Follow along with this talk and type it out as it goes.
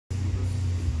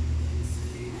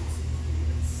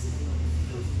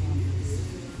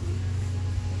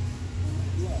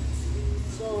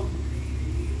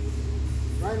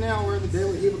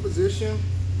DeLaRiva position.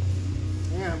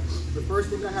 And the first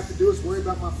thing I have to do is worry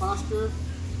about my posture,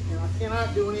 and I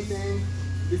cannot do anything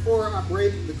before I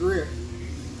break the grip.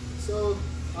 So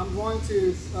I'm going to,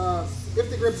 if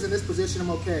the grip is in this position,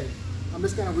 I'm okay. I'm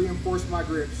just going to reinforce my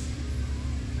grips.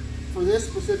 For this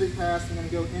specific pass, I'm going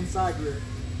to go inside grip.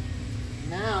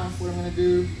 Now what I'm going to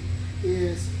do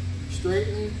is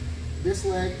straighten this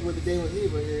leg where the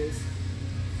DeLaRiva is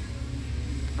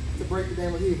to break the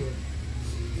DeLaRiva.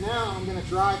 Now I'm going to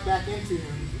drive back into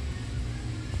him.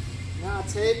 Now I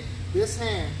take this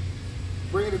hand,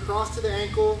 bring it across to the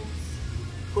ankle,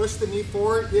 push the knee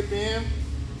forward, hip in,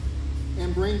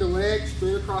 and bring the leg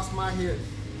straight across my hip.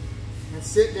 And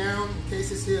sit down, encase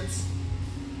his hips,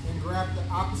 and grab the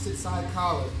opposite side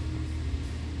collar.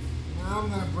 Now I'm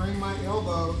going to bring my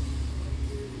elbow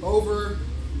over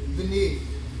the knee.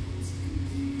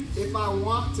 If I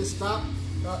want to stop,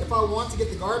 if I want to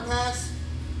get the guard pass,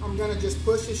 I'm going to just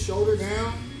push his shoulder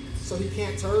down so he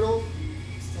can't turtle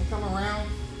and come around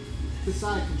to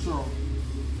side control.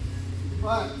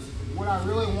 But what I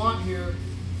really want here,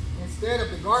 instead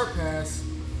of the guard pass,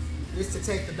 is to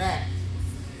take the back.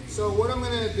 So what I'm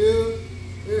going to do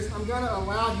is I'm going to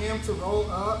allow him to roll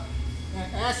up,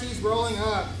 and as he's rolling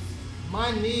up,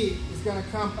 my knee is going to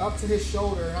come up to his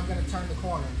shoulder, and I'm going to turn the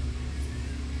corner.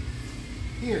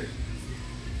 Here.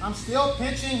 I'm still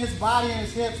pinching his body and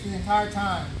his hips the entire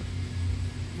time.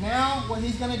 Now what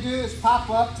he's going to do is pop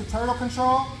up to turtle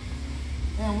control,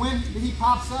 and when he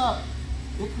pops up,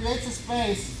 it creates a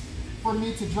space for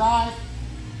me to drive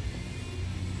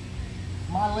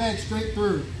my leg straight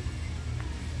through.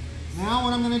 Now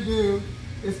what I'm going to do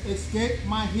is escape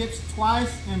my hips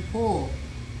twice and pull.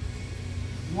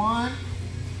 1,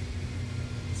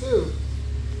 2.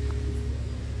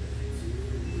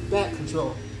 Back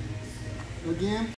control. Again.